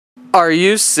Are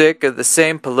you sick of the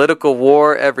same political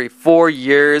war every 4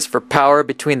 years for power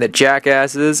between the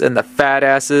jackasses and the fat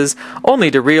asses, only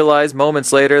to realize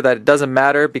moments later that it doesn't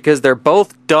matter because they're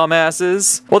both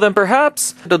dumbasses? Well then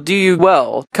perhaps it'll do you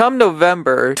well, come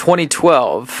November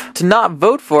 2012, to not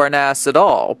vote for an ass at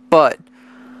all, but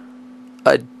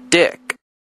a dick.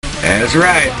 That's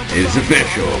right, it's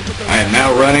official. I am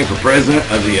now running for President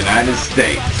of the United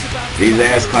States. These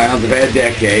ass clowns have had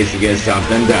decades to get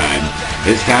something done.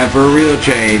 It's time for a real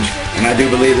change, and I do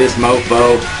believe this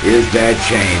mofo is that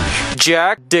change.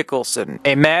 Jack Dickelson,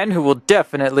 a man who will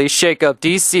definitely shake up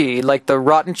DC like the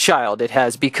rotten child it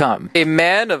has become. A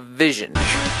man of vision.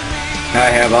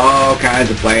 I have all kinds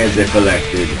of plans if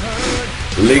elected.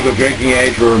 The legal drinking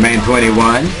age will remain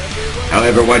 21.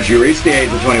 However, once you reach the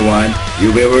age of 21,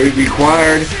 you will be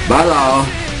required by law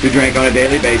to drink on a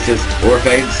daily basis or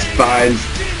face fines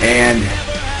and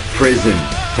prison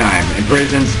time. In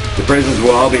the prisons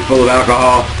will all be full of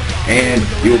alcohol, and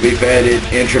you will be fed it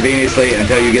intravenously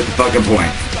until you get the fucking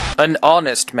point. An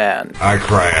honest man. I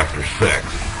cry after sex.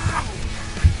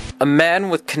 A man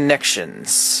with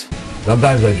connections.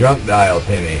 Sometimes I drunk dial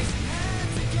Timmy.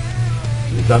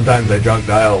 Sometimes I drunk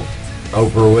dial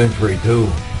Oprah Winfrey too.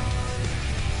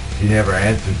 She never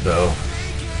answered though.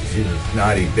 She's a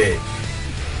snotty bitch.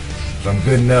 If I'm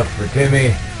good enough for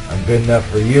Timmy, I'm good enough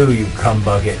for you, you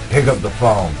cumbucket. Pick up the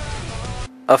phone.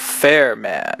 A fair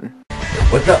man.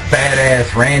 What's up,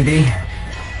 badass Randy?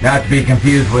 Not to be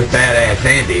confused with badass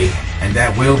Andy, and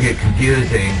that will get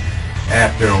confusing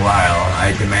after a while.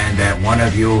 I demand that one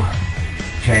of you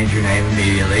change your name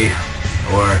immediately,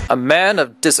 or... A man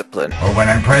of discipline. Or when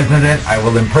I'm president, I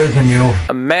will imprison you.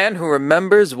 A man who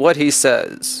remembers what he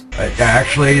says.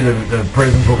 Actually, the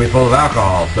prisons will be full of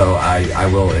alcohol, so I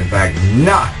will, in fact,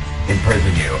 not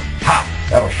imprison you. Ha!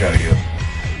 That'll show you.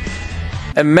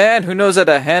 A man who knows how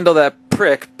to handle that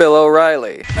prick, Bill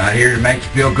O'Reilly. Not here to make you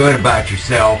feel good about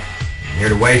yourself. I'm here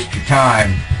to waste your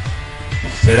time.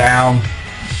 Sit down,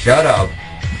 shut up,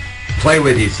 play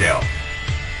with yourself.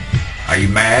 Are you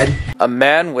mad? A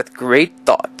man with great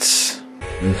thoughts.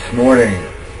 This morning,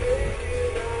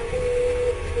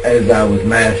 as I was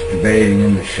masturbating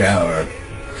in the shower,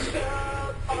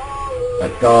 a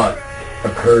thought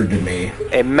occurred to me.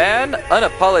 A man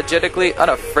unapologetically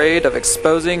unafraid of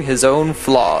exposing his own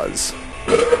flaws.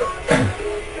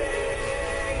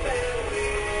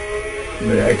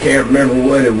 But I can't remember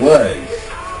what it was.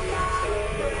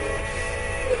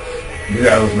 Because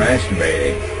I was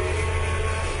masturbating.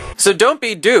 So don't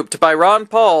be duped by Ron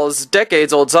Paul's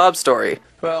decades-old sob story.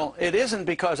 Well, it isn't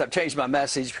because I've changed my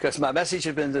message, because my message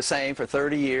has been the same for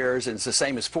 30 years, and it's the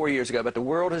same as 4 years ago, but the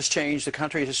world has changed, the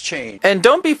country has changed. And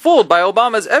don't be fooled by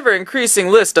Obama's ever-increasing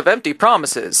list of empty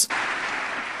promises.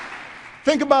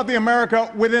 Think about the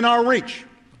America within our reach.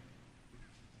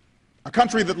 A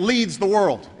country that leads the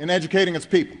world in educating its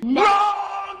people.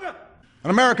 Wrong! An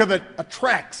America that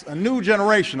attracts a new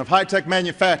generation of high-tech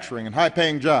manufacturing and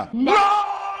high-paying jobs. Wrong!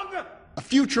 A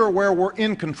future where we're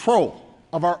in control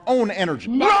of our own energy.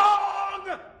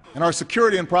 Wrong! And our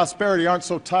security and prosperity aren't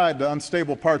so tied to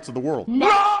unstable parts of the world.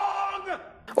 Wrong!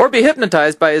 Or be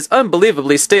hypnotized by his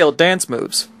unbelievably stale dance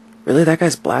moves. Really, that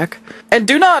guy's black? And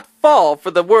do not fall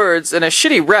for the words in a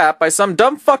shitty rap by some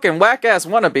dumb fucking whack-ass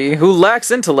wannabe who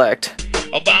lacks intellect.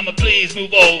 Obama, please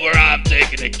move over, I'm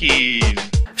taking the keys.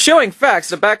 Showing facts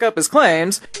to back up his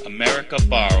claims. America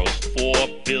borrows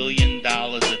 $4 billion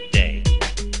a day.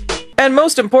 And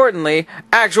most importantly,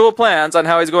 actual plans on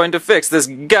how he's going to fix this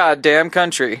goddamn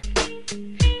country.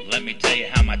 Let me tell you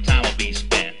how my time will be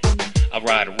spent. I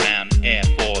ride around Air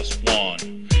Force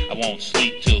One. I won't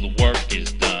sleep till the work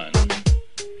is done.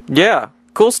 Yeah,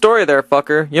 cool story there,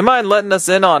 fucker. You mind letting us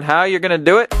in on how you're gonna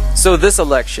do it? So this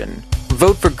election,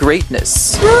 vote for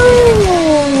greatness.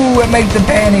 Woo! It makes the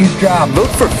panties drop. Vote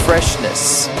for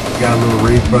freshness. Got a little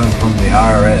refund from the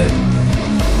IRS.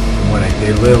 And when I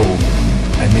say little,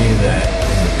 I mean that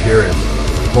in the purest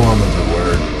form of the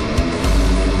word.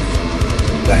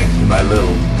 Thanks to my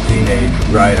little teenage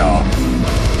write-off.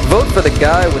 Vote for the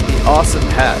guy with the awesome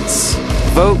hats.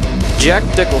 Vote Jack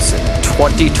Dickelson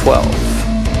 2012.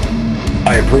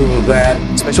 I approve of that.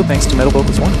 Special thanks to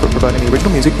metalvocalistwanted for providing the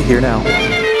original music you hear now.